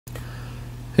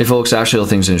Hey folks,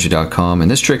 Dentistry.com, and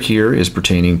this trick here is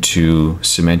pertaining to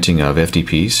cementing of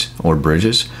FDPs or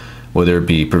bridges, whether it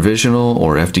be provisional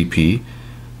or FDP.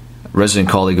 A resident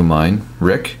colleague of mine,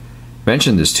 Rick,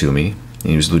 mentioned this to me.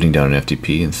 He was luting down an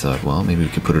FDP and thought, well, maybe we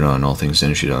could put it on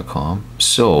Dentistry.com.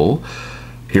 So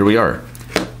here we are.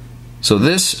 So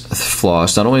this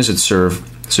floss, not only does it serve,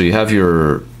 so you have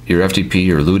your FDP,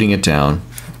 you're luting it down,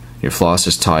 your floss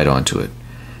is tied onto it.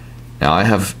 Now I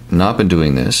have not been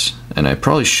doing this, and I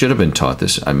probably should have been taught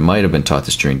this. I might have been taught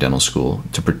this during dental school,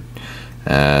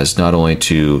 as not only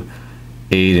to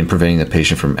aid in preventing the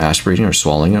patient from aspirating or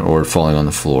swallowing it or falling on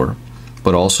the floor,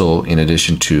 but also in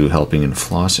addition to helping in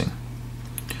flossing.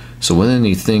 So one of the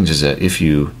neat things is that if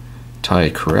you tie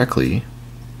it correctly,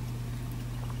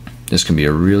 this can be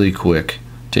a really quick,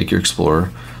 take your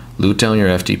Explorer, lute down your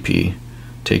FDP,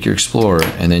 take your Explorer,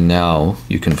 and then now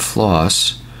you can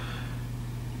floss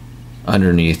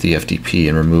underneath the FDP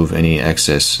and remove any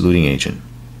excess luting agent.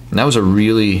 And that was a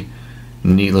really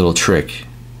neat little trick.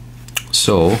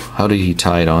 So how did he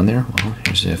tie it on there? Well,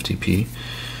 here's the FDP.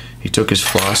 He took his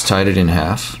floss, tied it in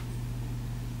half,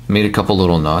 made a couple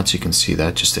little knots, you can see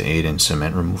that, just to aid in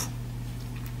cement removal.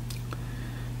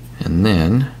 And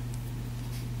then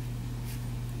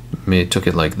took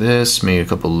it like this, made a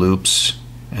couple loops,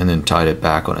 and then tied it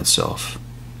back on itself.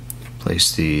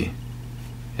 Place the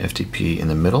FDP in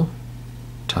the middle,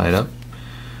 tie it up.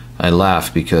 I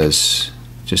laughed because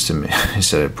I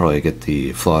said I'd probably get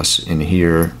the floss in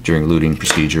here during luting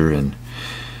procedure, and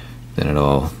then it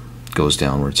all goes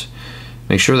downwards.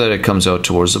 Make sure that it comes out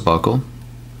towards the buccal.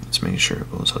 Let's make sure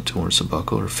it goes out towards the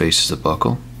buccal or faces the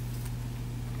buccal.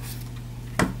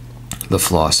 The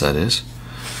floss, that is.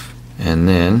 And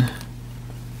then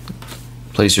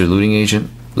place your luting agent,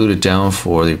 lute it down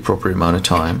for the appropriate amount of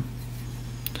time.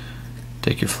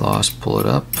 Take your floss, pull it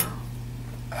up.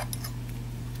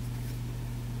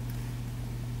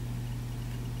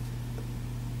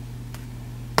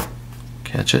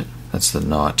 Catch it. That's the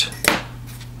knot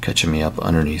catching me up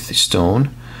underneath the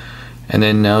stone. And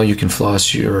then now you can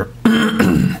floss your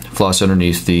floss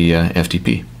underneath the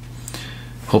FDP.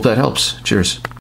 Hope that helps. Cheers.